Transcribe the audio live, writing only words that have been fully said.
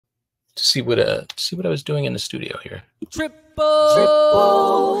to see what I was doing in the studio here. Triple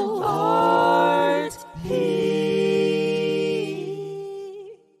Art P.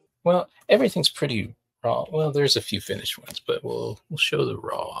 Well, everything's pretty raw. Well, there's a few finished ones, but we'll show the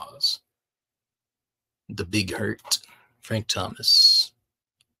raws. The Big Hurt, Frank Thomas.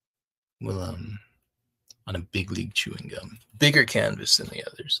 Will on a big league chewing gum, bigger canvas than the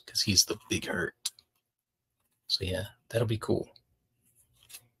others because he's the Big Hurt. So yeah, that'll be cool.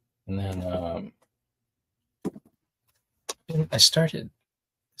 And then I started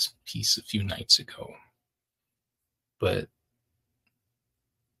this piece a few nights ago, but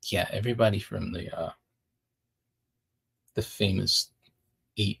yeah, everybody from the famous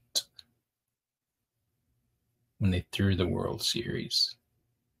 8 when they threw the World Series.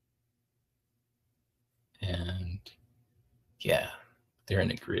 And yeah, they're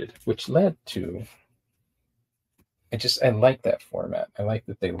in a grid, which led to, I like that format. I like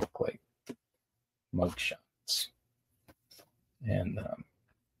that they look like mugshots. And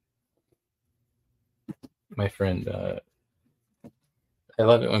my friend, I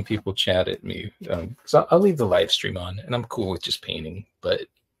love it when people chat at me. So I'll leave the live stream on, and I'm cool with just painting. But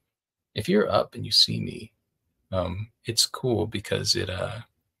if you're up and you see me, it's cool because it,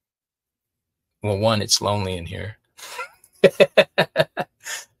 well, one, it's lonely in here.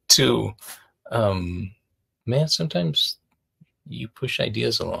 2, man, sometimes you push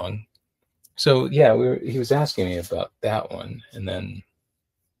ideas along. So yeah, he was asking me about that one, and then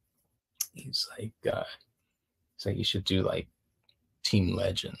he's like, you should do like Team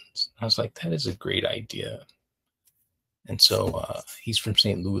Legends. I was like, that is a great idea. And so he's from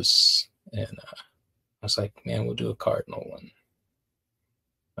St. Louis, and I was like, man, we'll do a Cardinal one.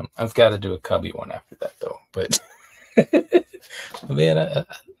 I've got to do a Cubby one after that though. But man,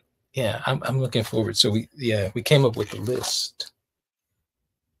 yeah, I'm looking forward. So we came up with a list,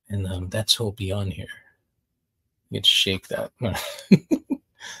 and that's what'll be on here. You can shake that.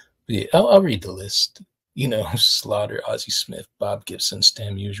 Yeah, I'll read the list. You know, Slaughter, Ozzie Smith, Bob Gibson,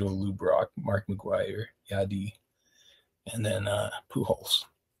 Stan Musial, Lou Brock, Mark McGuire, Yadi, and then Pujols.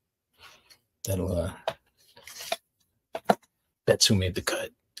 That's who made the cut.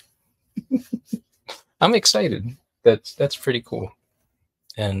 I'm excited. That's pretty cool.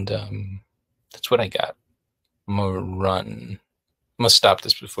 And that's what I got. I'm gonna stop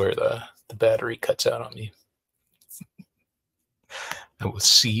this before the battery cuts out on me. I will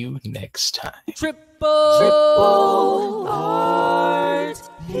see you next time. Triple Art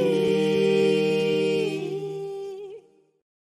P.